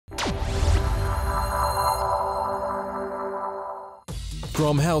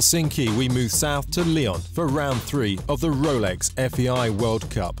From Helsinki, we move south to Lyon for round 3 of the Rolex FEI World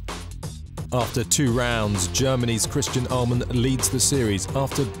Cup. After 2 rounds, Germany's Christian Ullmann leads the series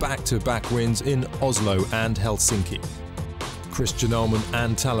after back-to-back wins in Oslo and Helsinki. Christian Ullmann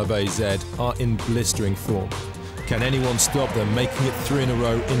and Talabé Z are in blistering form. Can anyone stop them making it 3 in a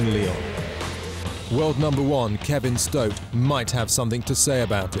row in Lyon? World number 1 Kevin Stote might have something to say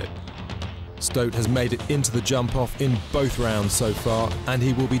about it. Stote has made it into the jump-off in both rounds so far, and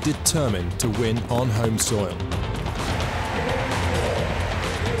he will be determined to win on home soil.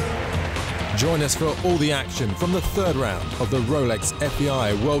 Join us for all the action from the 3rd round of the Rolex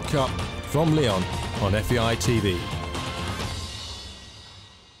FEI World Cup from Lyon on FEI TV.